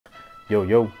Yo,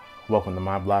 yo, welcome to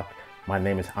my block. My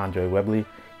name is Andrae Webley,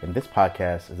 and this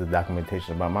podcast is a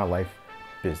documentation about my life,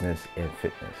 business, and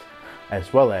fitness,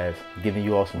 as well as giving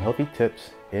you all some healthy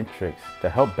tips and tricks to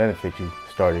help benefit you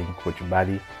starting with your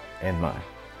body and mind.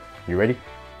 You ready?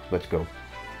 Let's go.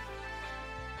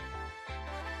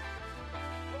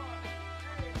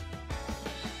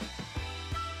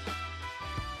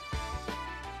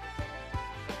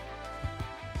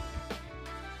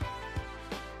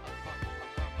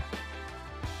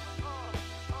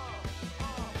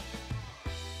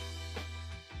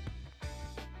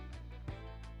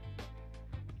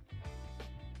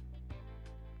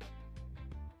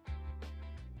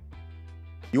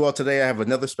 You all, today I have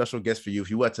another special guest for you. If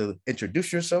you want to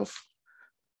introduce yourself.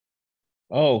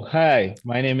 Oh, hi.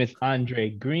 My name is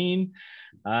Andrae Green.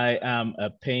 I am a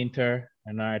painter,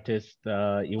 an artist.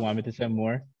 You want me to say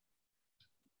more?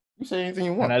 You say anything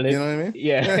you want. And I live, You know what I mean?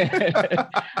 yeah.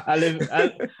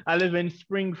 I live in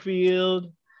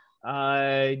Springfield.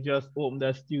 I just opened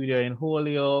a studio in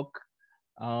Holyoke.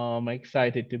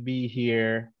 Excited to be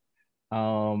here.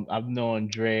 I've known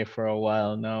Dre for a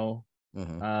while now.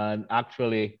 And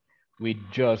actually, we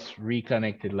just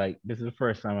reconnected. Like, this is the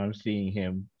first time I'm seeing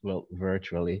him, well,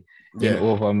 virtually, in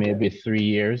over maybe 3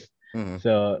 years.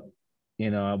 So,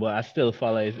 but I still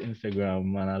follow his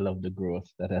Instagram, and I love the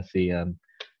growth that I see, and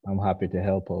I'm happy to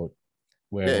help out.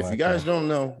 If you guys don't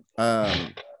know,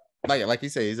 like you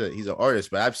say, he's an artist,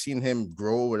 but I've seen him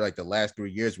grow over like the last 3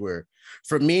 years, where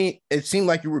for me it seemed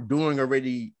like you were doing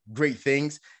already great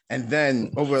things, and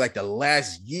then over like the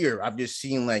last year I've just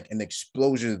seen like an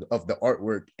explosion of the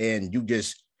artwork, and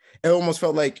it almost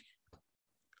felt like,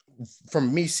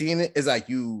 from me seeing it, is like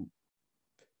you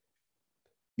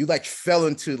like fell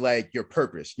into like your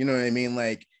purpose, you know what I mean,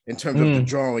 like in terms of the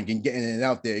drawing and getting it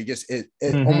out there. It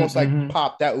almost like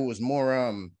popped out. It was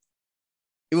more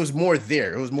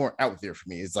there. It was more out there for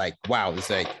me. It's like, wow, it's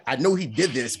like, I know he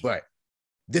did this, but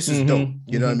this is dope.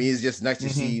 You know what I mean? It's just nice to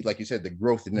see, like you said, the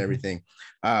growth and everything.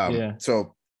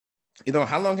 So,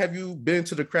 how long have you been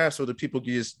into the craft so that people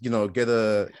can just, get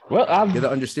an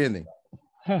understanding?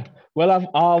 Well, I've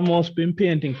almost been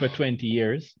painting for 20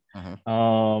 years.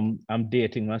 I'm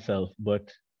dating myself,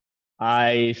 but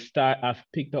I've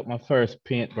picked up my first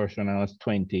paintbrush when I was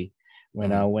 20,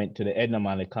 when I went to the Edna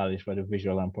Manley College for the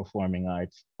Visual and Performing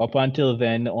Arts. Up until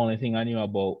then, the only thing I knew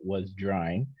about was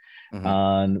drawing.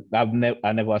 And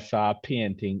I never saw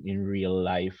painting in real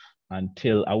life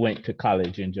until I went to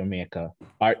college in Jamaica,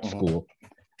 art school.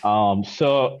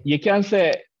 So you can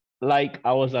say, like,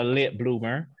 I was a late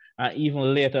bloomer. And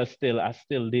even later still, I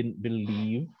still didn't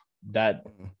believe that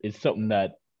it's something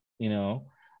that,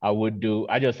 I would do.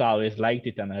 I just always liked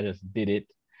it and I just did it.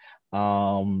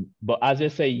 But as I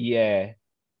say, yeah,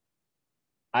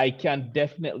 I can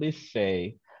definitely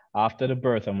say after the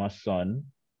birth of my son,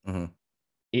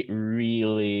 it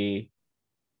really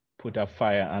put a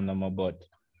fire under my butt.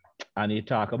 And you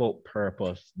talk about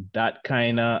purpose. That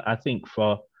kind of, I think,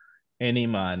 for any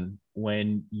man,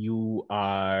 when you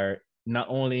are not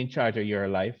only in charge of your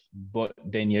life, but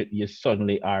then you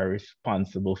suddenly are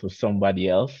responsible for somebody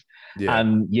else.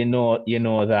 And you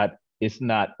know that it's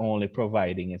not only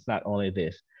providing, it's not only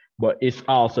this, but it's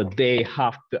also they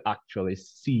have to actually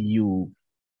see you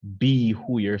be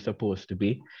who you're supposed to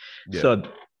be. So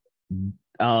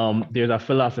there's a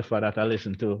philosopher that I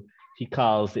listen to. He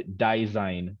calls it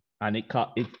design, and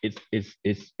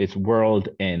it's world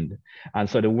end. And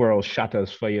so the world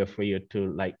shatters for you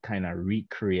to like kind of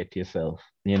recreate yourself,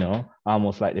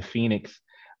 almost like the phoenix.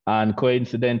 And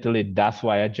coincidentally, that's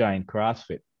why I joined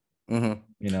CrossFit. And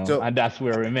that's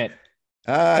where we met.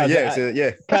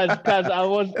 Because I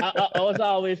was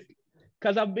always,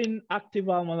 because I've been active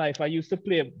all my life. I used to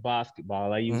play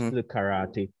basketball. I used to do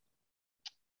karate.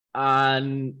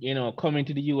 And, coming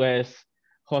to the US,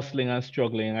 hustling and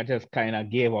struggling, I just kind of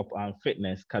gave up on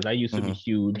fitness because I used to be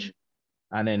huge,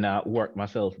 and then work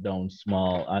myself down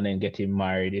small, and then getting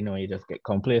married, you just get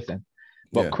complacent.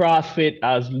 But CrossFit,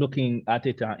 I was looking at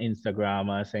it on Instagram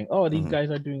and saying, oh, these guys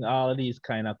are doing all of these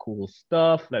kind of cool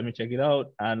stuff. Let me check it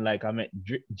out. And like I met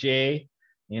Jay,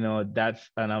 he's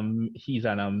an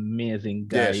amazing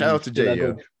guy. Yeah, shout out to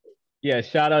Jay. Yeah,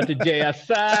 shout out to Jay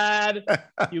Assad,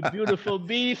 you beautiful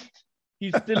beast.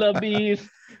 He's still a beast.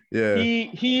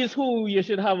 He is who you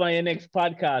should have on your next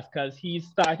podcast, because he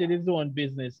started his own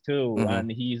business too. And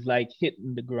he's like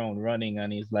hitting the ground running,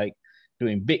 and he's like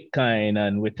doing Bitcoin,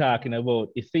 and we're talking about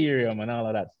Ethereum and all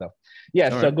of that stuff.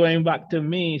 So going back to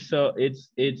me, so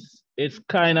it's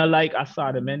kind of like I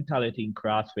saw the mentality in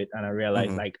CrossFit, and I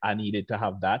realized like I needed to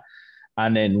have that.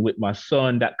 And then with my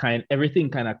son, everything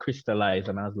kind of crystallized,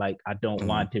 and I was like, I don't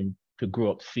want him to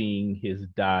grow up seeing his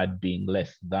dad being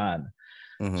less than.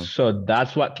 Mm-hmm. So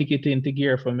that's what kicked it into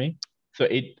gear for me. So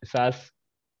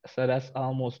that's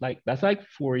almost like that's like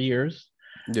 4 years.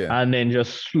 Yeah. And then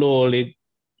just slowly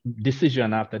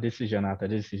decision after decision after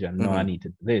decision. No, I need to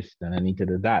do this, then I need to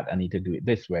do that. I need to do it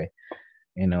this way.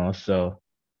 So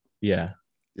yeah.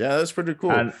 Yeah, that's pretty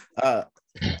cool. And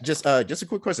just a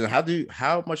quick question.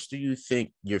 How much do you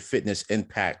think your fitness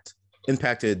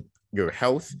impacted your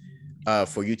health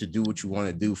for you to do what you want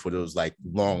to do for those like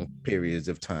long periods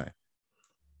of time?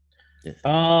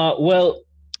 Yeah. Well,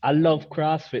 I love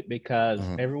CrossFit because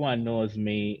everyone knows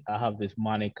me. I have this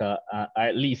moniker.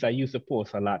 At least I used to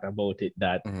post a lot about it,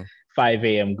 that 5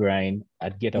 a.m. grind.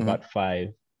 I'd get up at 5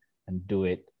 and do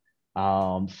it.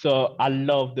 So I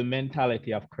love the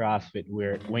mentality of CrossFit,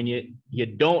 where when you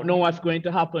don't know what's going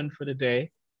to happen for the day,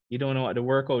 you don't know what the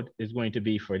workout is going to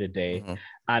be for the day.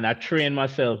 And I train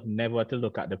myself never to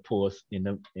look at the post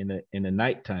in the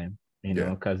nighttime,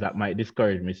 because that might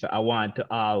discourage me. So I want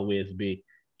to always be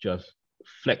just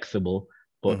flexible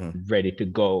but ready to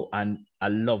go. And I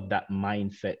love that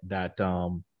mindset that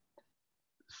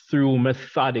through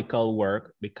methodical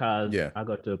work, because I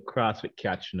got to CrossFit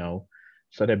Catch now,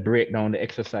 so they break down the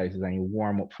exercises and you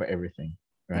warm up for everything,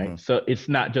 right? So it's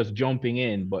not just jumping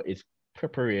in, but it's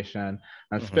preparation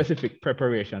and specific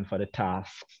preparation for the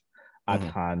tasks at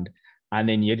hand, and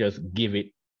then you just give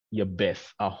it your best,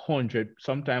 100,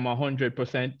 sometimes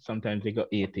 100%, sometimes you go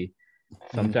 80,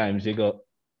 sometimes you go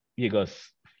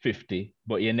 50,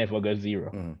 but you never go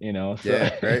 0. So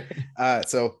yeah, right.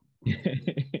 So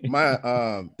my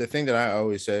the thing that I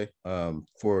always say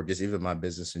for just even my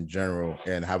business in general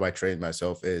and how I train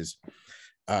myself is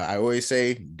I always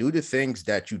say, do the things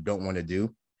that you don't want to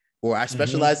do, or I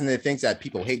specialize in the things that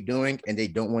people hate doing and they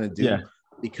don't want to do,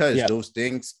 because those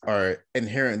things are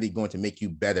inherently going to make you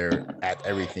better at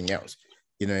everything else.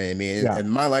 You know what I mean? In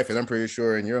my life, and I'm pretty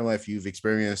sure in your life, you've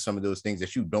experienced some of those things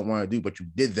that you don't want to do, but you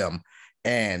did them.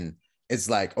 And it's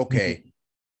like, okay,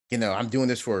 I'm doing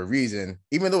this for a reason,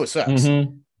 even though it sucks.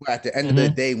 But at the end of the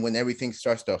day, when everything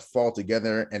starts to fall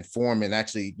together and form, and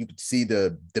actually you can see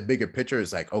the bigger picture,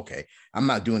 it's like, okay, I'm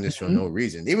not doing this for no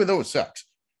reason, even though it sucks.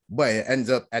 But it ends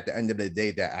up at the end of the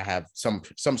day that I have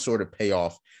some sort of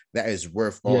payoff that is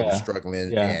worth all the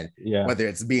struggling, and whether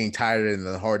it's being tired and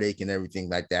the heartache and everything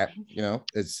like that,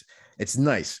 it's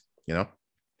nice,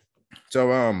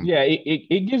 So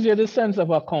it gives you the sense of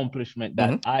accomplishment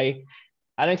that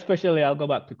and especially I'll go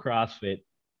back to CrossFit,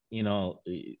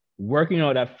 working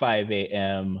out at 5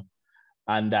 a.m.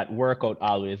 and that workout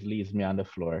always leaves me on the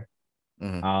floor.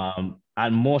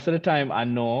 And most of the time I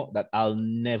know that I'll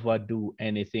never do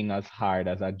anything as hard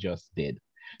as I just did.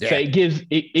 So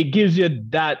it gives you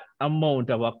that amount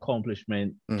of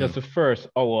accomplishment just the first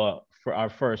hour, for our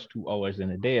first 2 hours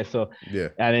in a day. So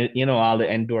and all the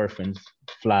endorphins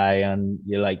fly and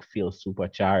you like feel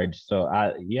supercharged. So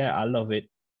I love it.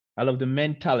 I love the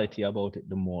mentality about it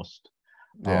the most.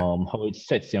 How it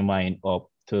sets your mind up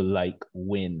to like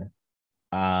win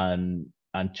and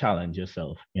challenge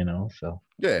yourself, so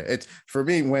it's for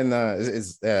me when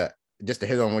it's just to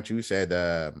hit on what you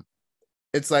said,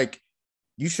 it's like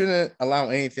you shouldn't allow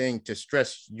anything to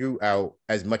stress you out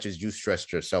as much as you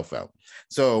stressed yourself out.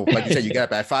 So like you said, you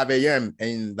got up at 5 a.m.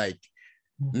 and like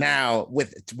now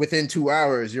within 2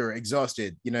 hours you're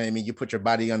exhausted, you know what I mean? You put your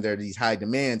body under these high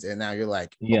demands and now you're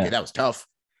like, okay, that was tough.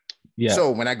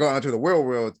 So when I go out into the real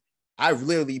world, I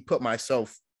literally put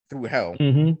myself through hell.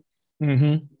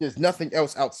 There's nothing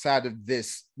else outside of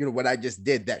this, what I just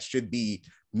did that should be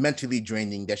mentally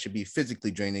draining, that should be physically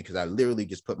draining, because I literally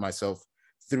just put myself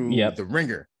through the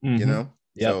ringer,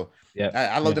 So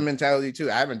I love the mentality too.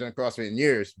 I haven't done CrossFit in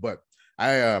years, but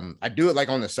I do it like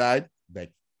on the side.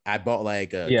 Like I bought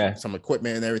like some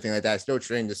equipment and everything like that. I still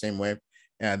train the same way.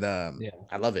 And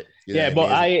I love it.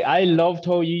 But I loved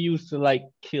how you used to like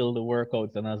kill the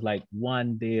workouts, and I was like,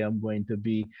 one day I'm going to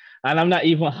be, and I'm not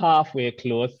even halfway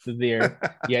close to there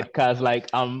yet, because like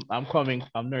I'm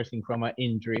nursing from an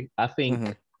injury. I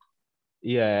think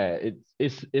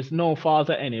it's no fault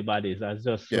of anybody's. I was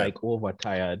just like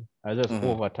overtired.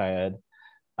 Overtired,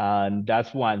 and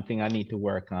that's one thing I need to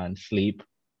work on. Sleep.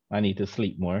 I need to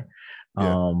sleep more.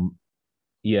 And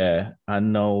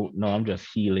no, I'm just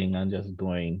healing and just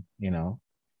going,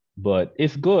 but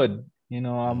it's good.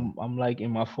 I'm like in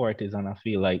my 40s and I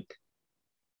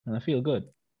feel good.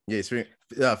 I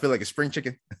feel like a spring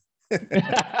chicken.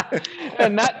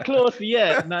 And not close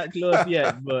yet, but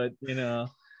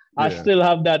I still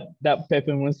have that pep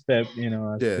in my step,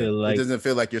 still like, it doesn't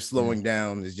feel like you're slowing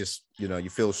down. It's just, you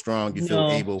feel strong, you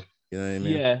feel able, you know what I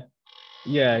mean?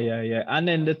 Yeah. And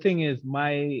then the thing is,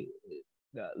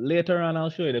 later on, I'll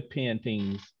show you the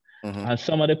paintings. And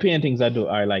some of the paintings I do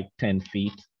are like 10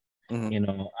 feet, you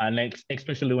know, and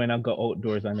especially when I go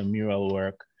outdoors and the mural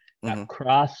work, that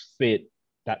CrossFit,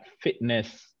 that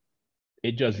fitness,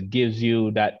 it just gives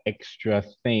you that extra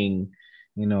thing,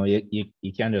 you know, you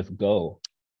can just go,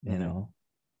 you know.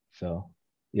 So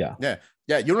yeah.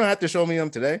 Yeah, you don't have to show me them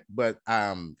today, but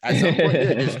at some point,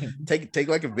 yeah, just take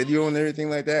like a video and everything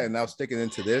like that, and I'll stick it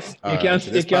into this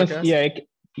podcast.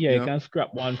 You can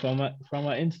scrap one from my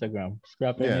Instagram.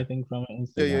 Scrap anything from my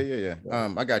Instagram.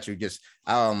 Yeah. I got you. Just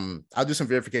I'll do some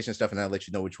verification stuff, and I'll let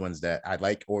you know which ones that I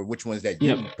like or which ones that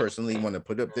you personally want to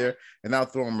put up there, and I'll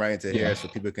throw them right into here so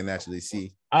people can actually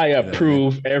see. I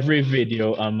approve every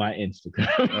video on my Instagram.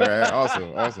 All right,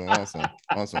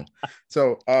 awesome.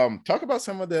 So talk about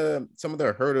some of the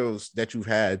hurdles that you've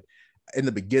had in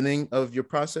the beginning of your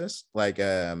process, like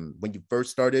when you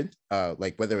first started,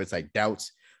 like whether it's like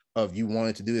doubts of you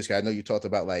wanted to do this. I know you talked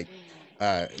about like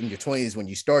in your 20s when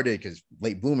you started, because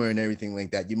late bloomer and everything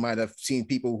like that, you might have seen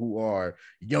people who are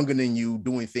younger than you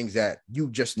doing things that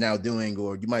you just now doing,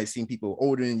 or you might have seen people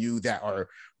older than you that are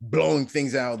blowing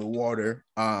things out of the water.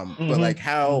 But like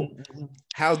how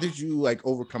did you like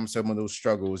overcome some of those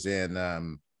struggles and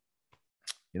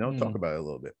talk about it a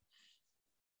little bit?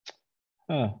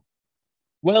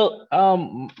 Well,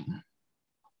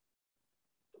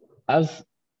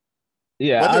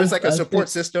 whether it's like a support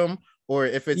system or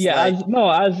if it's I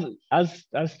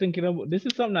was thinking about, this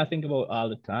is something I think about all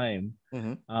the time.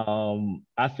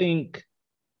 I think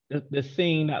the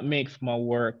thing that makes my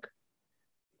work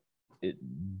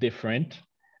different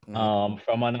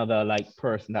from another like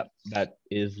person that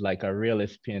is like a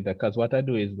realist painter, because what I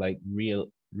do is like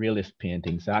realist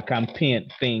painting, so I can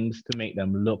paint things to make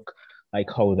them look like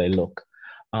how they look.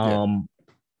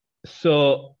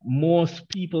 So most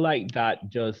people like that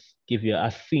just give you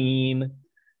a scene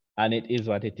and it is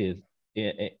what it is.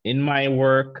 In my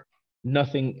work,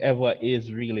 nothing ever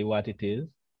is really what it is,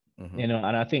 you know,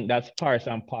 and I think that's part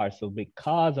and parcel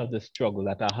because of the struggle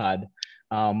that I had.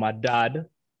 My dad,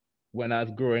 when I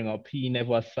was growing up, he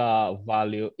never saw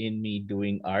value in me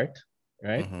doing art,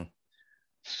 right?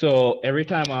 So every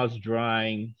time I was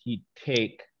drawing, he'd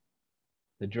take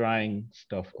the drawing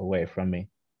stuff away from me,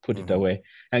 put it away,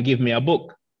 and give me a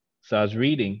book. So I was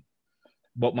reading,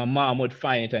 but my mom would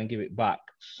find it and give it back.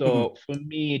 So for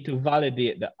me to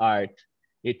validate the art,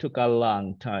 it took a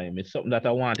long time. It's something that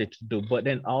I wanted to do, but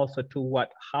then also to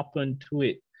what happened to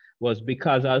it was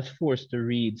because I was forced to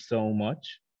read so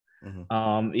much.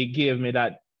 It gave me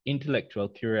that intellectual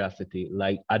curiosity.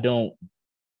 Like I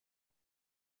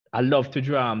love to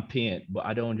draw and paint, but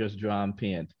I don't just draw and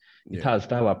paint. It has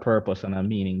to have a purpose and a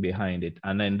meaning behind it.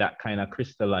 And then that kind of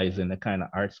crystallized in the kind of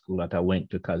art school that I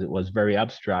went to, because it was very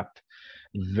abstract,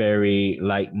 very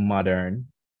like modern,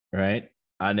 right?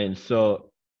 And then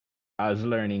so I was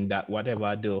learning that whatever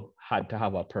I do had to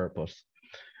have a purpose.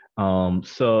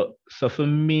 So for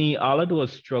me, all of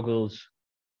those struggles,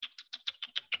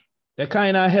 they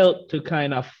kind of help to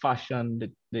kind of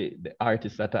fashion the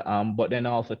artist that I am, but then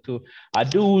also too, I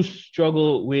do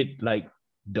struggle with like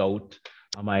doubt.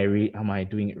 Am I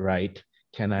doing it right?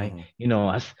 Can I, you know,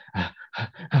 I'm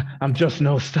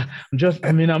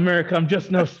in America. I'm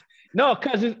just no,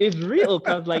 because it's real.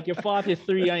 Because like you're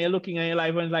 43 and you're looking at your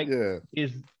life and like,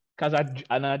 because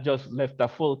I just left a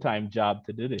full-time job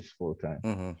to do this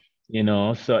full-time, you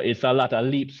know, so it's a lot of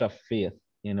leaps of faith.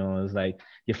 You know, it's like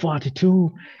you're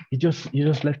 42, you just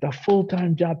left a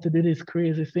full-time job to do this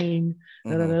crazy thing,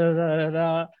 you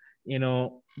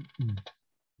know.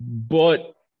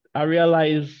 But I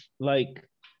realize, like,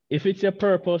 if it's your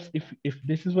purpose, if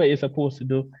this is what you're supposed to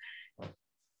do,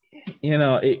 you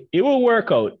know, it will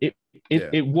work out.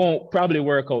 It won't probably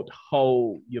work out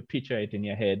how you picture it in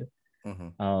your head.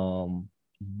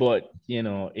 But you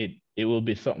know, it will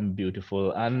be something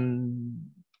beautiful, and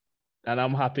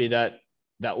I'm happy that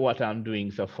what I'm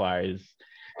doing so far is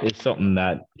something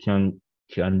that can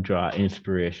draw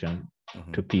inspiration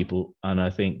to people, and I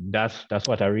think that's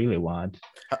what I really want.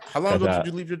 How long ago did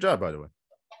you leave your job, by the way?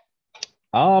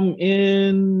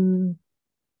 In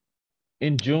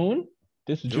June.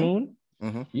 This June.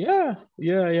 Yeah.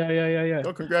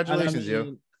 Oh, congratulations,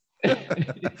 yo.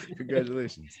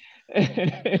 Congratulations.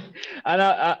 And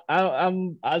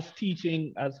I'm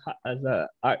teaching as a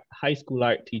high school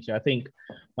art teacher. I think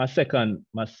my second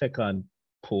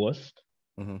post,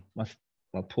 my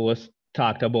post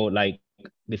talked about like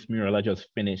this mural I just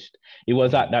finished. It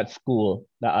was at that school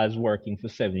that I was working for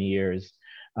 7 years.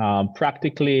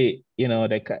 Practically, you know,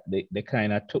 they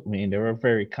kind of took me in. They were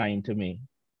very kind to me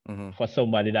for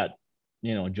somebody that,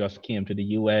 you know, just came to the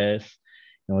US,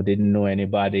 you know, didn't know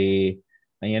anybody.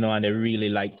 And, and they really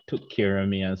like took care of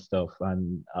me and stuff.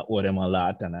 And I owe them a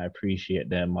lot and I appreciate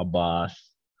them. My boss,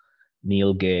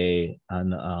 Neil Gay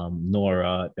and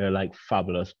Nora, they're like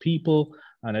fabulous people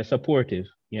and they're supportive,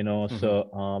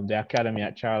 So the Academy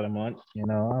at Charlemont,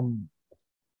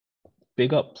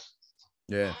 big ups.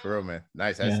 Yeah, for real, man.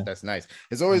 Nice. Yeah. That's nice.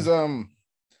 It's always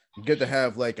good to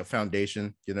have like a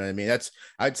foundation. You know what I mean?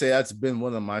 I'd say that's been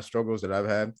one of my struggles that I've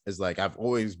had. Is like I've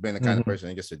always been the kind of person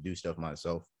that gets to do stuff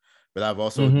myself, but I've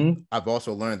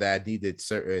also learned that I needed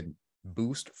certain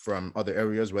boost from other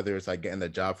areas, whether it's like getting a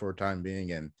job for a time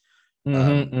being, and you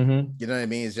know what I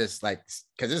mean? It's just like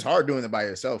because it's hard doing it by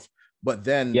yourself. But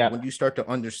then when you start to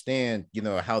understand,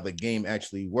 how the game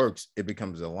actually works, it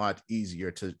becomes a lot easier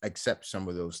to accept some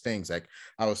of those things. Like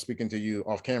I was speaking to you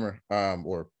off camera,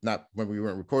 or not when we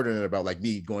weren't recording it, about like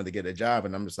me going to get a job.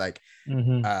 And I'm just like,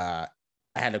 I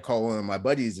had to call one of my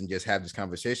buddies and just have this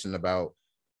conversation about,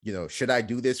 should I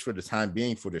do this for the time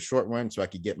being for the short run so I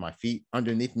could get my feet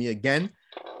underneath me again?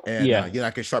 And, I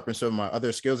could sharpen some of my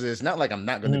other skills. It's not like I'm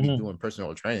not going to be doing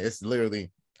personal training. It's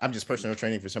literally, I'm just personal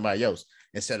training for somebody else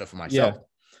instead of for myself.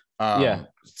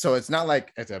 So it's not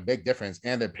like it's a big difference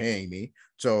and they're paying me.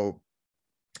 So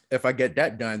if I get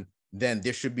that done, then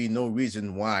there should be no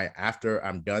reason why after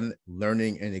I'm done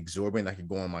learning and absorbing, I can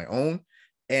go on my own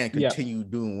and continue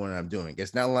doing what I'm doing.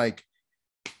 It's not like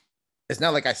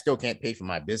I still can't pay for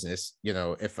my business,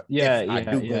 if I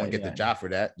do go and get the job for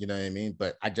that, you know what I mean?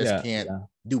 But I just can't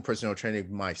do personal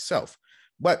training myself.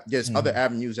 But there's other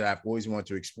avenues that I've always wanted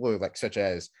to explore, like such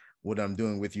as what I'm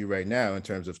doing with you right now in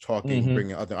terms of talking,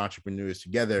 bringing other entrepreneurs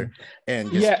together,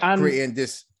 and just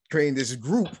creating this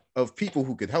group of people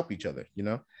who could help each other.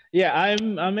 Yeah,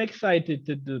 I'm excited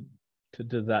to do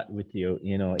that with you.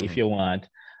 If you want.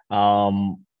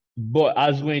 But I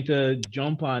was going to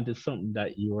jump on to something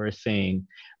that you were saying.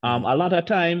 A lot of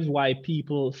times why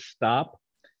people stop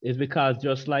is because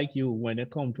just like you, when they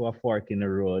come to a fork in the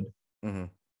road,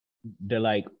 they're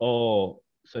like, oh,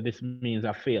 so this means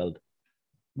I failed.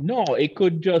 No, it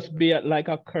could just be like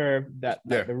a curve that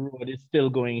the road is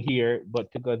still going here,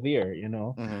 but to go there,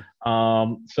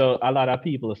 So a lot of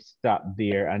people stop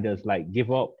there and just like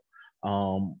give up.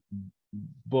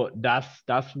 But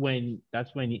that's when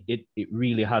it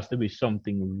really has to be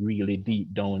something really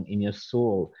deep down in your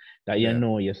soul that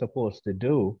you're supposed to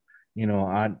do.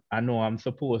 I know I'm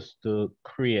supposed to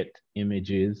create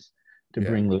images to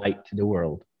bring light to the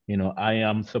world. I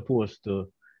am supposed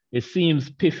to. It seems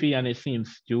piffy and it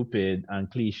seems stupid and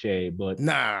cliche, but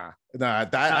no.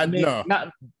 But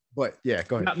yeah,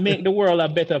 go ahead. Not make the world a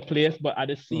better place, but at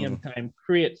the same time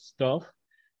create stuff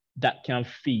that can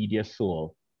feed your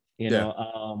soul.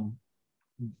 And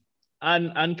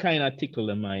kind of tickle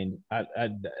the mind. I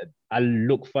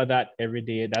look for that every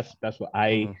day. That's what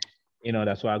I,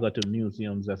 that's why I go to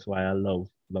museums. That's why I love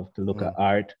to look at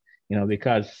art.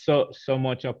 Because so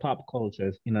much of pop culture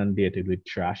is inundated with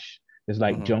trash. It's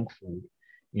like junk food.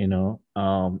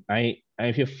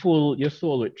 If you fill your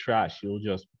soul with trash, you'll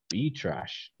just be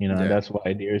trash. And that's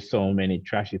why there's so many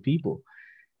trashy people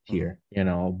here.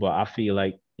 But I feel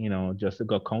like just to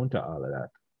go counter all of that.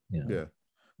 Yeah.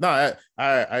 No,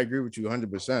 I agree with you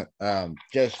 100%.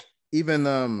 Just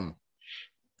even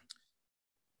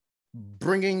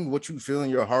bringing what you feel in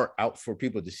your heart out for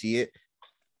people to see it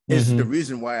is the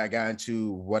reason why I got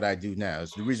into what I do now.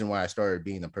 It's the reason why I started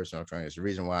being a personal trainer. It's the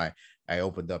reason why I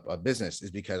opened up a business, is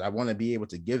because I want to be able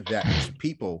to give that to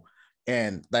people.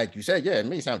 And like you said, it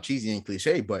may sound cheesy and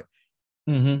cliche, but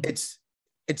it's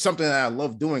something that I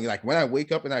love doing. Like when I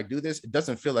wake up and I do this, it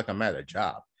doesn't feel like I'm at a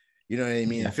job. You know what I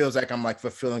mean? It feels like I'm like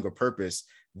fulfilling a purpose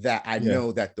that I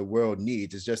know that the world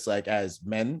needs. It's just like as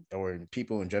men or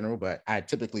people in general, but I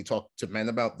typically talk to men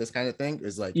about this kind of thing.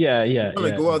 Is like, you want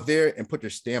to go out there and put your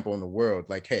stamp on the world.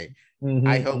 Like, hey,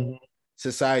 I help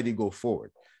society go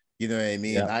forward. You know what I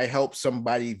mean? I help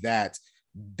somebody that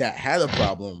had a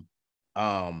problem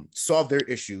solve their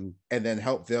issue and then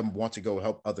help them want to go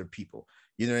help other people.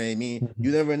 You know what I mean?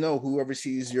 You never know. Whoever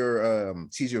sees your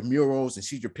murals and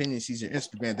sees your opinion, sees your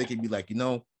Instagram, they can be like,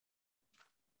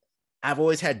 I've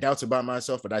always had doubts about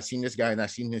myself, but I've seen this guy and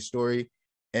I've seen his story,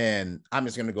 and I'm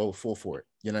just gonna go full for it.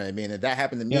 You know what I mean? And that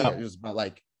happened to me. It was about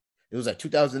like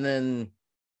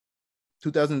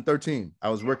 2013. I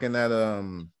was working at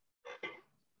a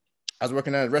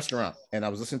restaurant and I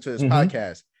was listening to this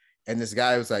podcast, and this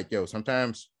guy was like, yo,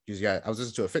 sometimes I was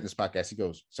listening to a fitness podcast. He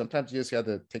goes, sometimes you just got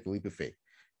to take a leap of faith.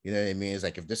 You know what I mean? It's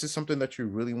like, if this is something that you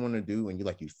really want to do and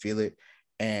you feel it,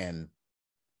 and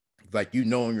like, in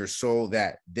your soul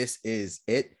that this is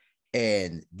it,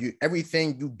 and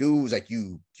everything you do is like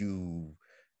you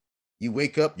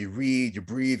wake up, you read, you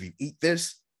breathe, you eat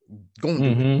this, go and do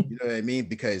it. You know what I mean?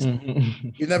 Because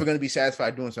you're never going to be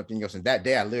satisfied doing something else. And that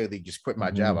day, I literally just quit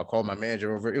my job. I called my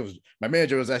manager over. My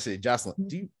manager was actually Jocelyn.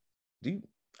 Do you?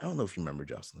 I don't know if you remember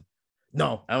Jocelyn.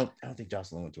 No, I don't think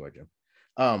Jocelyn went to our gym.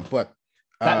 But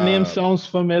that name sounds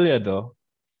familiar, though.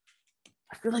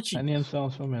 I feel like that name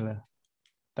sounds familiar.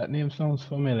 That name sounds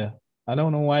familiar. I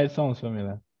don't know why it sounds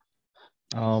familiar.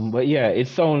 But yeah, it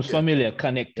sounds familiar,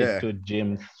 connected to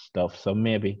gym stuff. So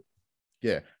maybe.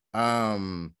 Yeah. But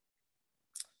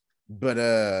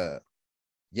I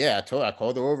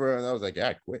called her over and I was like, yeah,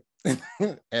 I quit.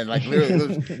 And like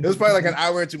literally it was probably like an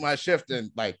hour into my shift and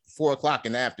like 4:00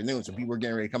 in the afternoon. So people were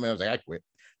getting ready to come in. I was like, I quit.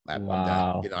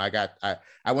 Wow. You know, I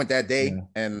went that day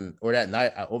or that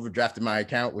night, I overdrafted my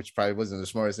account, which probably wasn't the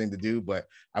smartest thing to do, but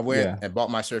I went and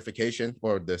bought my certification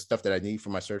or the stuff that I need for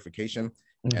my certification.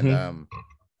 And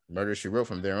murder she wrote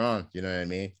from there on, you know what I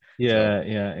mean? Yeah.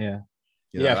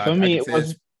 For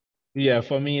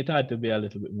me, it had to be a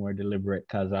little bit more deliberate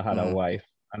because I had a wife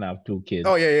and I have 2 kids.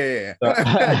 Oh, yeah. So,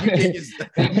 you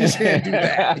just can't do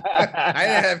that. I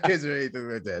didn't have kids or anything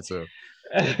like that, so.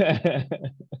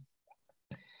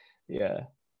 Yeah.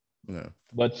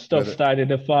 But stuff started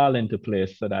to fall into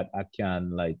place so that I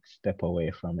can like step away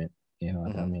from it. You know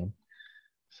what I mean?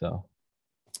 So.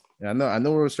 Yeah, I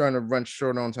know we're starting to run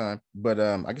short on time, but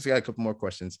I guess I got a couple more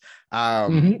questions. Go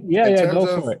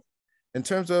for it. In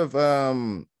terms of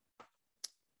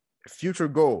future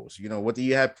goals, you know, what do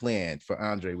you have planned for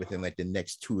Andrae within like the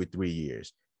next 2 or 3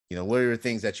 years? You know, what are the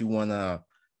things that you wanna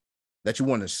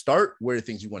start? What are the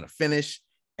things you want to finish?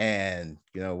 And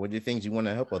you know, what are the things you want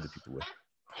to help other people with?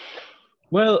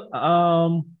 Well,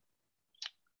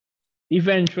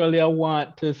 eventually I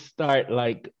want to start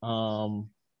like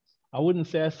I wouldn't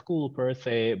say a school per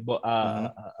se, but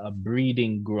a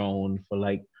breeding ground for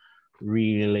like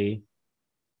really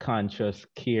conscious,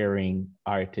 caring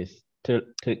artists to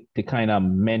kind of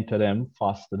mentor them,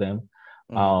 foster them.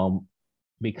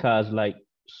 Because like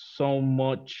so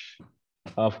much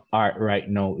of art right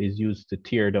now is used to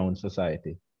tear down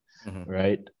society,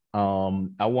 right?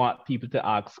 I want people to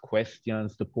ask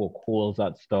questions, to poke holes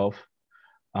at stuff,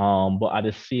 but at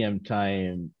the same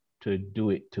time to do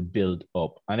it to build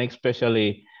up, and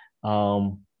especially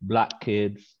Black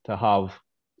kids to have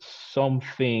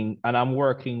something. And I'm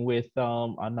working with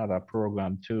another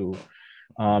program too,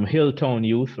 Hilltown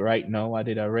Youth right now. I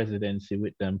did a residency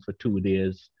with them for 2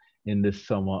 days in the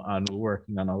summer, and we're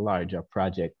working on a larger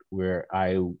project where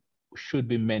I should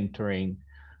be mentoring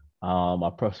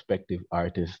a prospective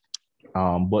artist.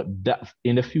 But that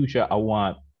in the future, I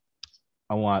want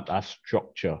a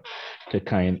structure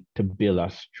to build a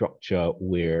structure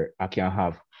where I can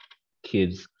have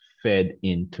kids fed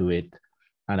into it.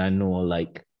 And I know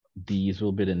like these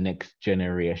will be the next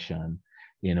generation,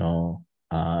 you know.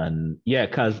 And yeah,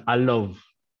 because I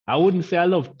wouldn't say I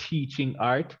love teaching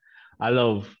art. I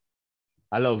love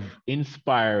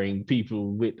inspiring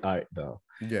people with art though.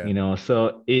 Yeah. You know,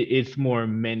 so it's more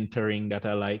mentoring that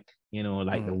I like, you know,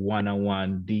 like the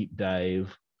one-on-one deep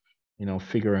dive, you know,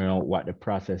 figuring out what the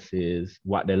process is,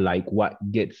 what they like, what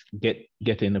get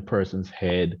in the person's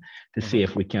head to see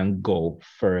if we can go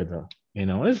further. You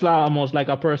know, it's almost like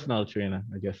a personal trainer,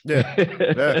 I guess.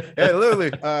 Yeah,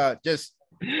 literally. Just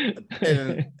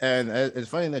and it's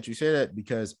funny that you say that,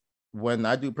 because when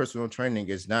I do personal training,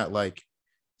 it's not like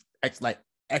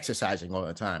exercising all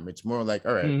the time. It's more like,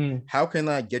 all right, how can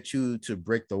I get you to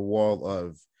break the wall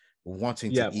of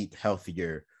wanting to eat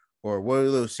healthier? Or what are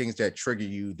those things that trigger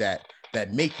you that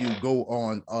make you go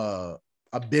on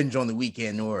a binge on the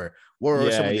weekend? Or what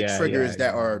are some of the triggers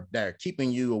that are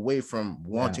keeping you away from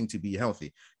wanting to be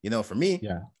healthy? You know, for me,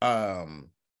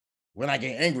 when I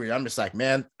get angry, I'm just like,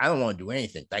 man, I don't want to do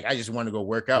anything. Like, I just want to go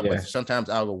work out. But sometimes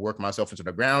I'll go work myself into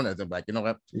the ground, and then like, you know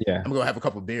what? I'm gonna have a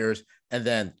couple of beers, and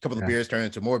then a couple of beers turn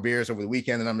into more beers over the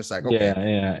weekend, and I'm just like, okay,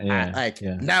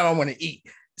 now I want to eat.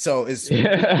 So it's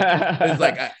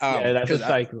like that's a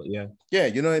cycle. Yeah,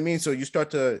 you know what I mean? So you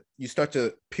start to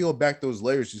peel back those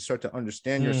layers. You start to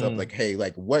understand yourself, like, hey,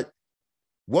 like what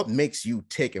makes you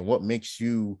tick and what makes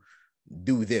you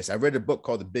do this. I read a book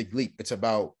called The Big Leap. It's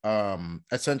about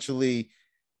essentially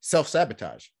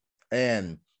self-sabotage.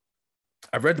 And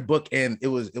I read the book, and it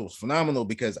was phenomenal,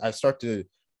 because I start to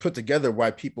put together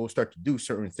why people start to do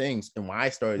certain things and why I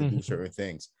started to do certain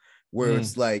things, where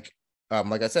it's like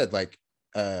I said, like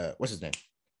what's his name?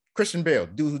 Christian Bale,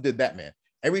 dude who did Batman.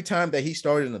 Every time that he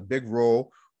started in a big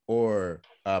role or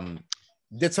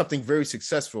did something very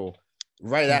successful,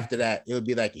 right after that, it would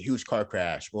be like a huge car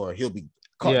crash, or he'll be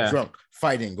caught drunk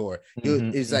fighting, or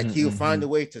it's like he'll find a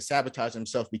way to sabotage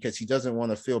himself because he doesn't want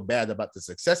to feel bad about the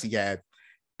success he had.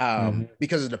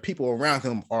 because of the people around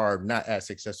him are not as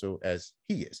successful as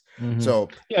he is. Mm-hmm. So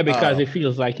yeah, because it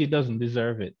feels like he doesn't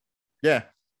deserve it. Yeah.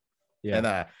 And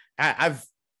I've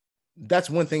that's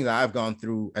one thing that I've gone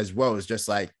through as well, is just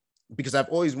like, because I've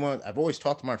always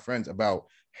talked to my friends about,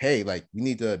 hey, like, we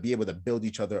need to be able to build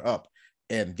each other up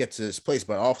and get to this place.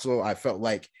 But also I felt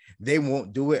like they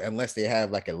won't do it unless they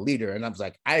have like a leader. And I was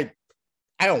like, I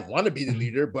don't want to be the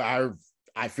leader, but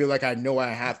I feel like I know I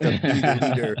have to be the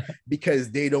leader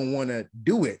because they don't want to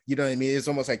do it. You know what I mean? It's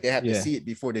almost like they have to see it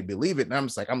before they believe it. And I'm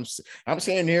just like, I'm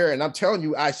sitting here and I'm telling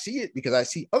you, I see it because I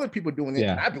see other people doing it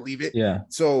and I believe it. Yeah.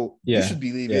 So you should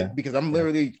believe it, because I'm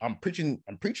literally, I'm preaching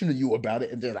to you about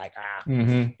it. And they're like,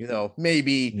 you know,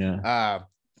 maybe,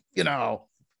 you know,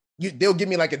 they'll give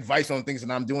me like advice on things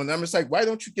that I'm doing. And I'm just like, why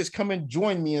don't you just come and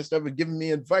join me instead of giving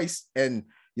me advice and,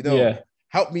 you know,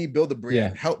 help me build a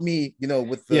brand, help me, you know,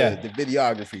 with the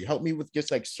videography, help me with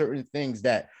just like certain things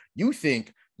that you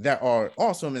think that are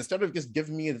awesome, instead of just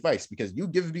giving me advice, because you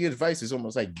give me advice is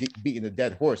almost like beating a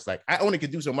dead horse. Like, I only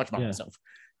could do so much by myself,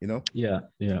 you know? Yeah.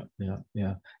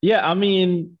 I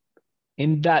mean,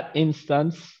 in that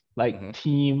instance, like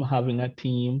having a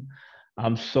team,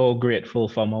 I'm so grateful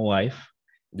for my wife.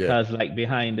 Because like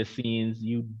behind the scenes,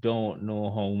 you don't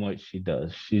know how much she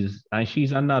does. She's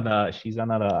another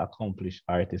accomplished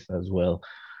artist as well.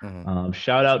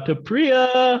 Shout out to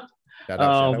Priya. Shout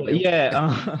out.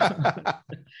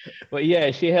 But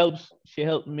yeah, she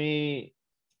helped me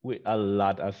with a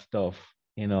lot of stuff,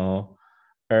 you know,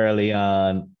 early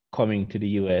on coming to the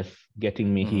US,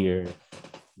 getting me here.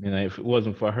 You know, if it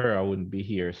wasn't for her, I wouldn't be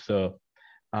here. So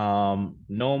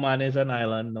no man is an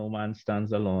island, no man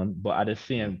stands alone, but at the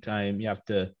same time you have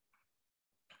to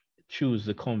choose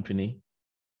the company.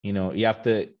 You know, you have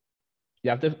to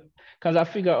because I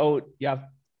figure out you have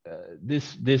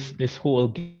this whole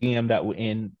game that we're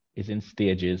in is in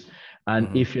stages,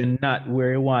 and if you're not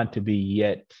where you want to be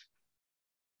yet,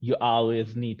 you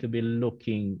always need to be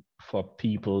looking for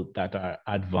people that are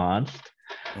advanced.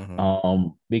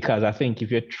 Because I think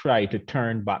if you try to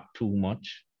turn back too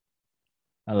much,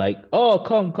 and like, oh,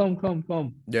 come,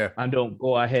 and don't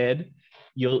go ahead,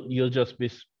 you'll just be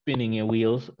spinning your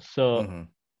wheels. So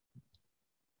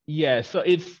so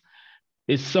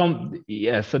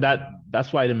so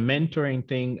that's why the mentoring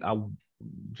thing,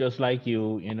 just like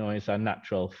you know, it's a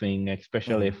natural thing,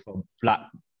 especially for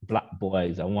black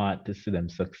boys. I want to see them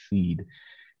succeed,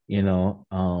 you know.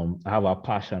 I have a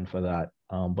passion for that,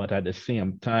 but at the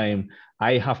same time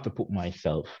I have to put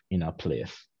myself in a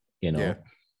place, you know.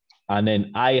 And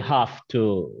then I have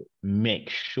to make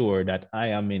sure that I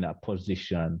am in a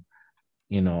position,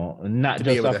 you know, not to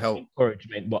just of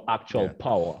encouragement, but actual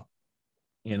power,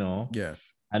 you know.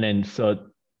 And then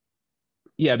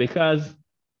because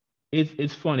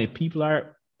it's funny, people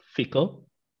are fickle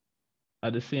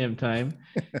at the same time.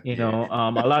 You know,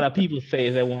 a lot of people say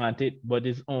they want it, but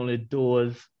it's only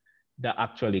those that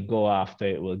actually go after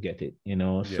it will get it, you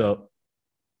know. So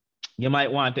you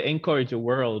might want to encourage the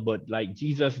world, but like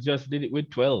Jesus just did it with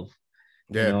 12.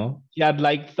 You know, he had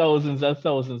like thousands and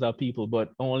thousands of people, but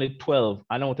only 12.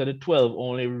 And out of the 12,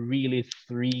 only really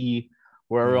 3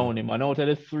 were around him. And out of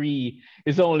the 3,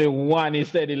 it's only 1 he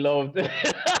said he loved.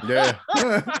 It's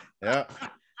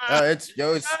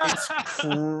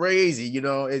crazy, you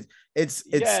know. It's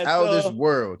out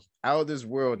of this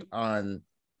world on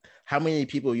how many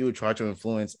people you would try to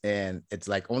influence, and it's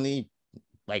like only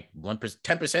like 1%,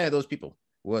 10% of those people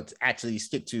will actually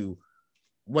stick to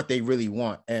what they really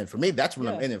want. And for me, that's what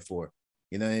I'm in it for.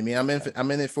 You know what I mean? I'm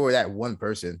in it for that one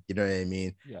person. You know what I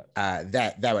mean?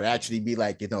 That would actually be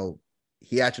like, you know,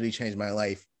 he actually changed my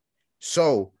life.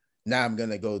 So now I'm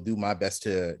gonna go do my best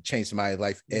to change my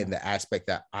life in the aspect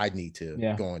that I need to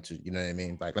go into. You know what I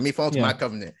mean? Like, let me fall into my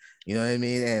covenant. You know what I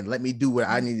mean? And let me do what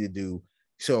I need to do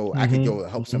so I could go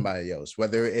help somebody else.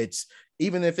 Whether it's,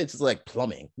 even if it's like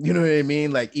plumbing, you know what I mean?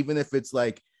 Like, even if it's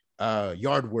like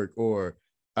yard work, or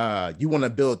you want to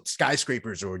build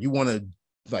skyscrapers, or you want to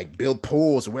like build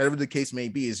poles, or whatever the case may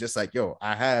be. It's just like, yo,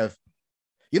 I have,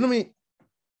 you know what I mean?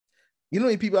 You know how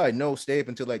many people I know stay up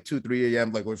until like 2, 3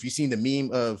 a.m. Like, or if you've seen the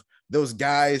meme of those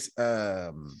guys,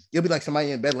 you'll be like somebody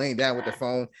in bed laying down with their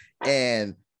phone,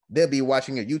 and they'll be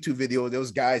watching a YouTube video of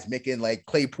those guys making like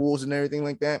clay pools and everything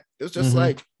like that. It was just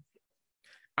like,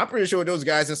 I'm pretty sure those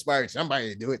guys inspired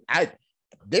somebody to do it.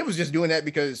 They was just doing that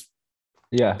because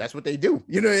that's what they do.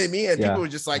 You know what I mean? And people were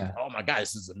just like, oh my God,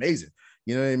 this is amazing.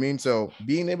 You know what I mean? So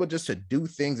being able just to do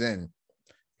things and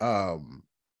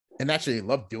actually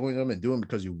love doing them and do them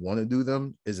because you want to do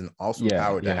them is an awesome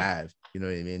power to have. You know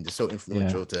what I mean? Just so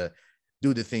influential to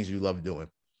do the things you love doing.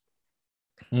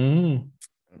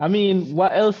 I mean,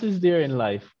 what else is there in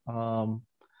life?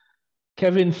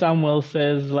 Kevin Samuel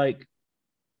says, like,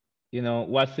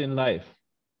 what's in life?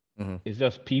 Mm-hmm. It's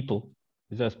just people.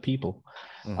 It's just people.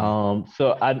 Mm-hmm.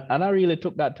 So I really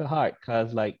took that to heart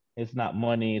because, like, it's not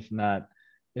money, it's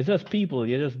just people.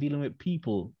 You're just dealing with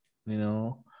people, you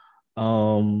know.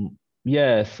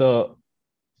 Yeah, so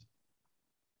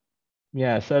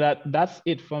that's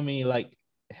it for me, like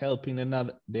helping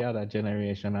the other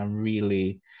generation. I'm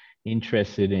really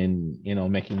interested in,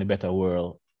 making a better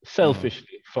world Mm-hmm.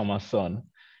 selfishly for my son.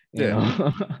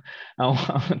 Yeah. I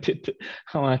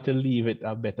I want to leave it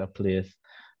a better place.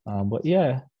 But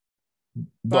yeah,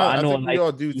 but I I know, think we like,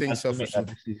 all do he things has to make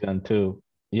selfishly. that decision too.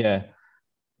 Yeah,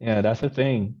 yeah, that's the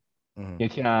thing. Mm-hmm. You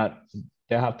can't.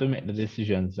 They have to make the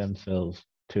decisions themselves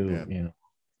too. Yeah.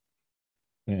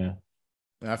 Yeah.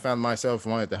 And I found myself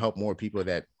wanting to help more people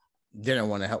that didn't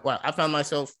want to help. Well, I found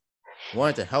myself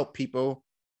wanting to help people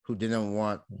who didn't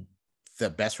want the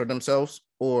best for themselves,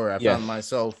 or I Yes. found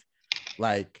myself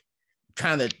like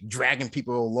kind of dragging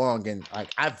people along, and like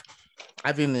I've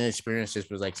even experienced this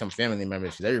with like some family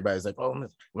members because everybody's like, oh, I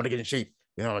want to get in shape,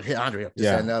 hit Andre up, this,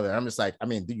 that, and the other. I'm just like, I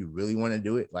mean, do you really want to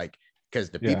do it? Like,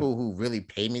 because the people who really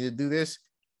pay me to do this,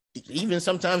 even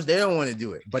sometimes they don't want to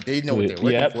do it, but they know what they're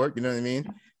working for. You know what I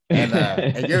mean?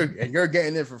 And you're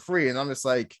getting it for free, and I'm just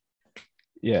like,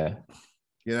 yeah.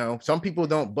 Some people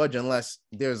don't budge unless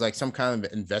there's like some kind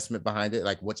of investment behind it,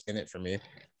 like what's in it for me.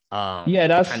 Yeah,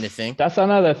 that's kind of thing. That's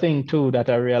another thing too that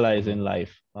I realize in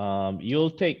life.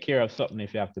 You'll take care of something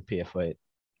if you have to pay for it.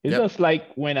 It's just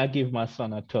like when I give my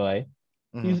son a toy,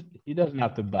 he doesn't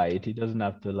have to buy it. He doesn't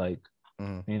have to like,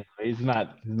 he's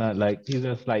not like, he's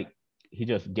just like, he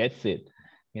just gets it,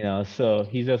 so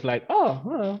he's just like,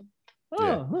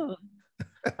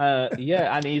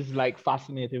 yeah, and he's like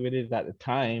fascinated with it at the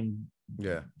time.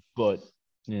 Yeah. But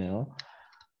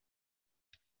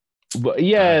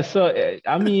yeah, so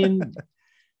I mean,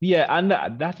 yeah, and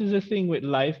that is the thing with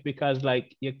life, because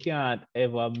like you can't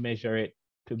ever measure it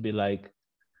to be like,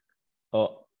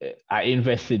 oh, I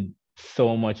invested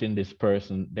so much in this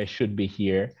person, they should be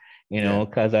here,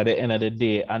 because at the end of the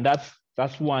day, and that's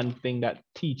one thing that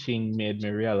teaching made me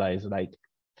realize, like,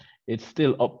 it's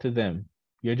still up to them.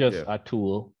 You're just a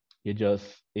tool. You just,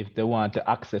 if they want to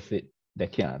access it, they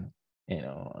can,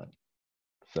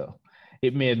 so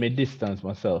it made me distance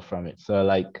myself from it. So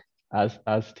like, as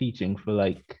teaching for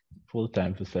like full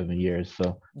time for 7 years,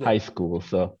 so high school,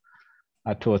 so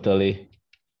I totally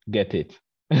get it.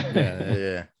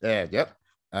 Yep.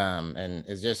 And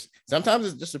it's just sometimes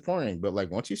it's disappointing, but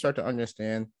like once you start to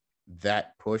understand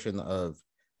that portion of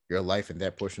your life and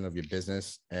that portion of your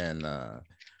business, and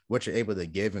what you're able to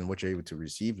give and what you're able to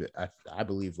receive, I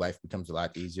believe life becomes a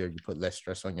lot easier. You put less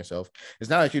stress on yourself. It's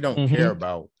not like you don't care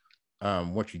about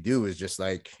what you do. Is just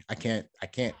like I can't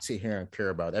sit here and care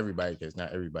about everybody, because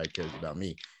not everybody cares about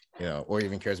me, or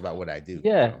even cares about what I do.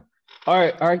 Yeah.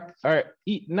 Or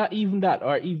not even that,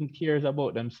 or even cares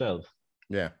about themselves.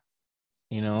 Yeah.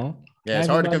 Yeah, it's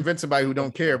hard to convince somebody who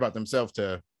don't care about themselves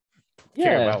to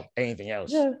care about anything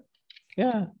else.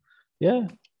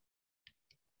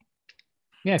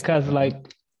 Yeah, because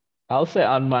like, I'll say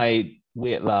on my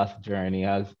weight loss journey,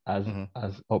 as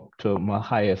up to my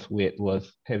highest weight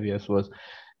was, heaviest was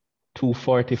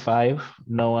 245.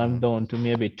 Now I'm down to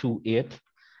maybe 28.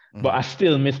 But I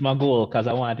still missed my goal because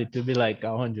I wanted to be like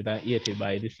 180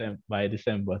 by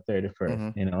December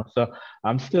 31st, So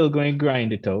I'm still going to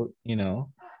grind it out,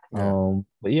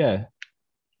 But yeah,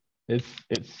 it's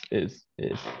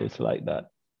like that.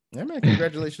 Yeah, man,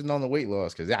 congratulations on the weight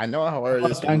loss, because I know how hard it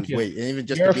is to lose weight. And even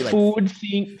just your to be food,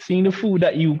 seeing the food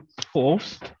that you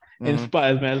post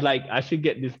inspires me. It's like, I should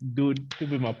get this dude to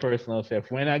be my personal chef.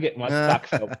 When I get my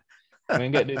stocks up, I'm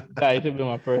gonna get this guy to be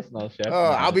my personal chef.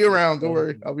 Oh, I'll be around. Don't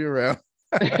worry, I'll be around.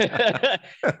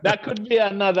 That could be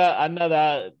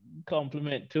another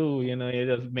compliment too. You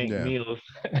just make meals.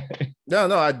 No,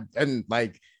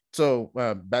 so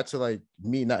back to like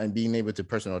me not being able to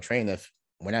personal train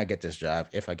when I get this job,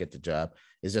 if I get the job,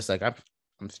 it's just like I'm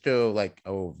still like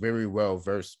a very well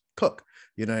versed cook.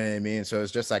 You know what I mean? So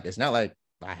it's just like, it's not like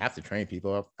I have to train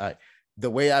people.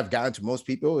 The way I've gotten to most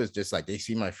people is just like, they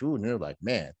see my food and they're like,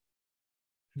 man,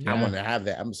 I want to have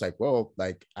that. I'm just like, well,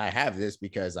 like I have this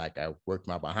because like I worked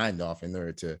my behind off in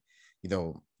order to,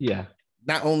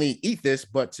 not only eat this,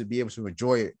 but to be able to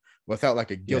enjoy it without like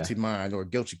a guilty mind or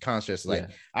guilty conscience. Like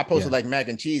I posted like mac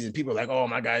and cheese and people are like, oh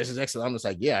my God, this is excellent. I'm just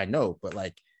like, yeah, I know. But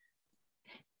like,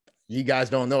 you guys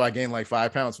don't know I gained like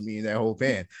 5 pounds from eating that whole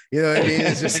pan. You know what I mean?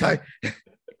 It's just like,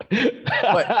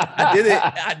 but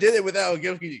I did it without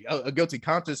a guilty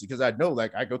conscience, because I know,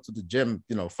 like, I go to the gym,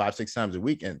 5-6 times a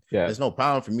week, and there's no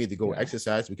problem for me to go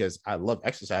exercise because I love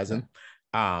exercising.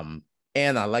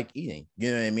 and I like eating.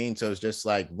 You know what I mean? So it's just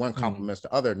like one complements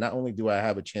the other. Not only do I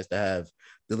have a chance to have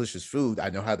delicious food, I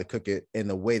know how to cook it in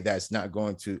a way that's not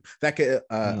going to that could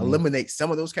eliminate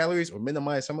some of those calories or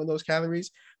minimize some of those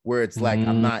calories. Where it's like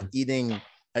I'm not eating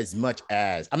as much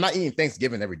as I'm not eating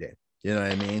Thanksgiving every day. You know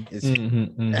what I mean? It's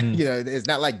you know, it's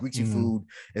not like greasy food.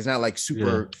 It's not like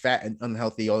super fat and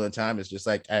unhealthy all the time. It's just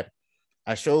like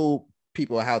I show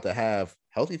people how to have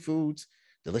healthy foods,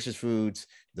 delicious foods,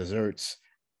 desserts,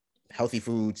 healthy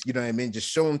foods. You know what I mean? Just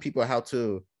showing people how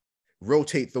to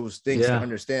rotate those things to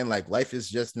understand like life is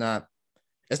just not.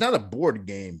 It's not a board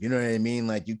game. You know what I mean?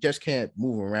 Like you just can't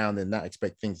move around and not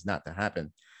expect things not to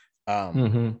happen.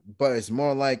 But it's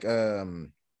more like a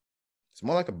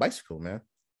bicycle, man.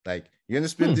 Like you're gonna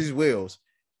spin these wheels,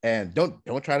 and don't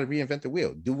try to reinvent the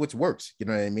wheel. Do what works. You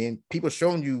know what I mean? People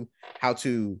showing you how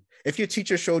to. If your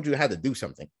teacher showed you how to do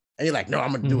something, and you're like, no,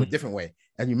 I'm gonna do it a different way,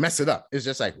 and you mess it up, it's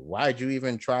just like, why'd you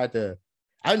even try to?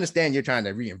 I understand you're trying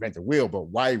to reinvent the wheel, but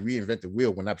why reinvent the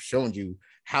wheel when I've shown you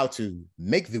how to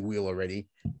make the wheel already?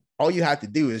 All you have to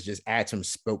do is just add some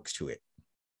spokes to it,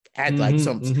 add like add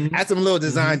some little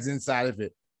designs inside of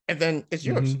it, and then it's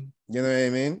yours. You know what I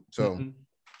mean? So.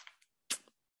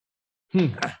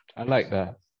 I like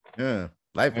that. Yeah,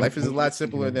 life is a lot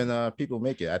simpler than people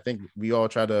make it. I think we all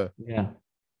try to. Yeah,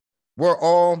 we're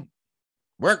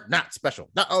not special.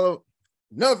 None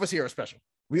of us here are special.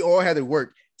 We all had to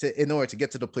work in order to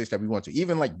get to the place that we want to.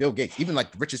 Even like Bill Gates, even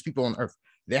like the richest people on earth,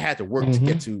 they had to work to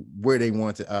get to where they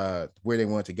want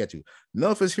to get to.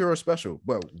 None of us here are special,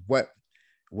 but what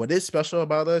is special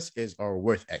about us is our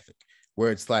worth ethic,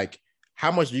 where it's like,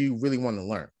 how much do you really want to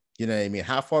learn? You know what I mean?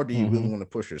 How far do you really want to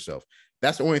push yourself?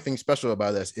 That's the only thing special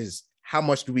about us is how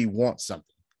much do we want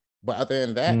something. But other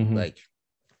than that, like,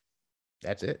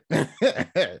 that's it.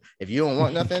 If you don't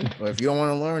want nothing, or if you don't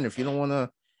want to learn, if you don't want to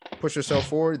push yourself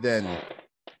forward, then,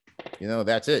 you know,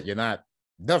 that's it. You're not,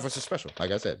 none of us is special.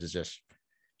 Like I said, it's just,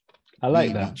 I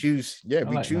like that.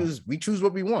 We choose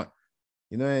what we want.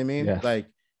 You know what I mean? Yeah. Like,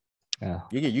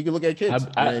 you can look at kids.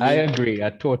 I agree. I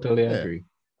totally agree.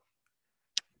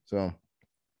 So,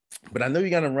 but I know you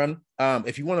got to run.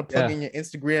 If you want to plug in your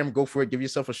Instagram, go for it. Give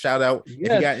yourself a shout out. If you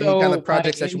got any kind of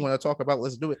projects that you want to talk about,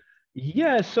 let's do it.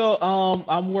 Yeah. So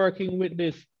I'm working with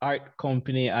this art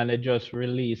company, and I just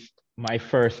released my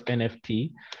first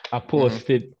NFT. I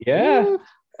posted, I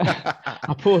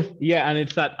post, and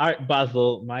it's at Art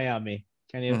Basel, Miami.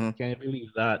 Can you believe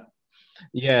that?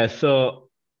 Yeah. So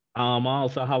I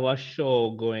also have a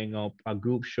show going up, a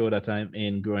group show that I'm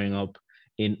in growing up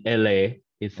in LA.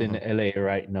 It's in LA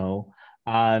right now.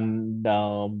 And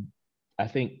I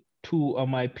think 2 of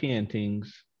my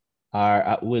paintings are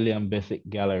at William Bessick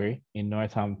Gallery in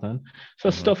Northampton.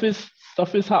 So stuff is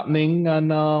happening,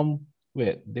 and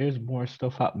wait, there's more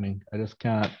stuff happening. I just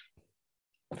can't.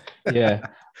 Yeah.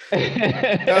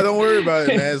 No, don't worry about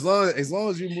it, man. As long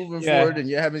as you're moving forward and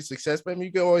you're having success, man,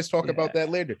 you can always talk about that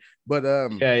later. But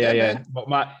man. But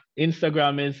my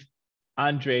Instagram is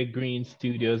Andrae Green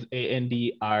Studios,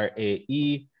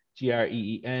 ANDRAE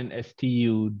GREEN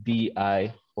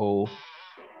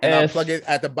And I'll plug it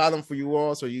at the bottom for you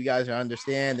all so you guys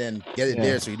understand and get it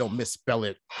there so you don't misspell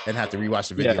it and have to rewatch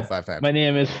the video 5 times. My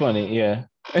name is funny,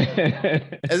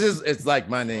 It's like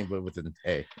my name, but with an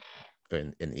A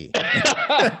and an E.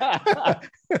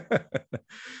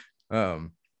 All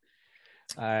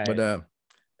right. But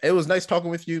it was nice talking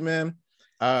with you, man.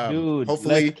 Dude,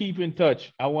 hopefully let's keep in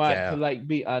touch. I want to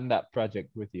be on that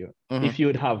project with you if you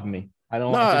would have me.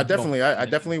 I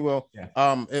definitely will. Yeah.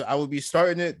 I will be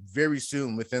starting it very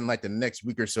soon, within like the next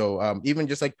week or so. Even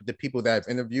just like the people that I've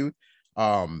interviewed,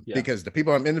 because the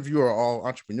people I'm interviewing are all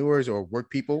entrepreneurs or work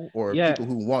people or people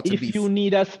who want to be. If you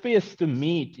need a space to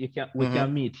meet, we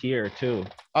can meet here too.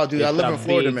 Oh, dude, I live in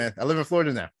Florida, man. I live in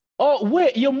Florida now. Oh,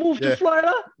 wait, you moved to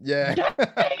Florida? Yeah.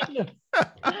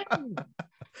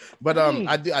 But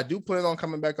I do plan on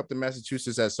coming back up to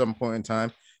Massachusetts at some point in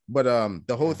time. But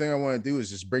the whole thing I want to do is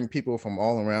just bring people from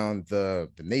all around the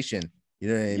nation. You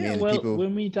know what I mean? Well, people, we'll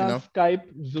meet on Skype,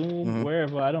 Zoom,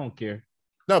 wherever. I don't care.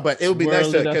 No, but it would be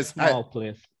nice to, because small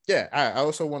place. Yeah, I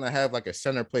also want to have like a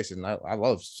center place, and I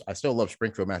still love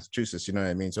Springfield, Massachusetts. You know what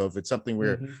I mean? So if it's something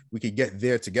where we could get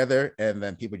there together, and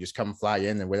then people just come fly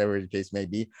in, and whatever the case may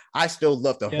be, I still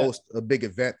love to host a big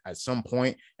event at some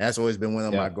point. And that's always been one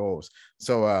of my goals.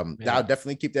 So I'll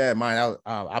definitely keep that in mind.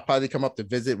 I'll probably come up to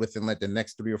visit within like the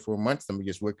next 3 or 4 months. Let me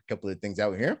just work a couple of things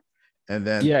out here. And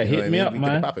then hit me up,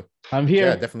 man. I'm here.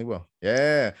 Yeah, definitely will.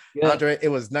 Yeah. Andrae, it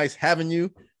was nice having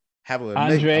you. Have an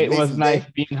Andrae, it was nice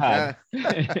being had. All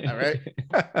right.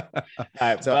 All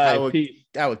right. So bye,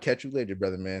 I will catch you later,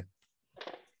 brother, man.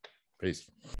 Peace.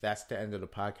 That's the end of the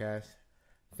podcast.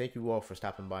 thank you all for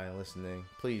stopping by and listening.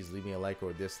 Please leave me a like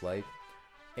or a dislike.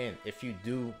 And if you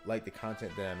do like the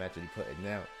content that I'm actually putting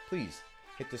out, please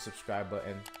hit the subscribe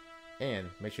button and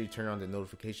make sure you turn on the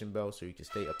notification bell so you can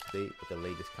stay up to date with the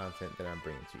latest content that I'm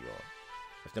bringing to you all.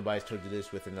 If nobody's told you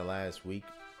this within the last week,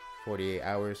 48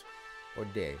 hours, or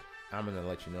day, I'm going to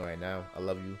let you know right now. I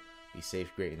love you. Be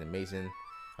safe, great, and amazing.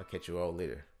 I'll catch you all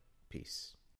later. Peace.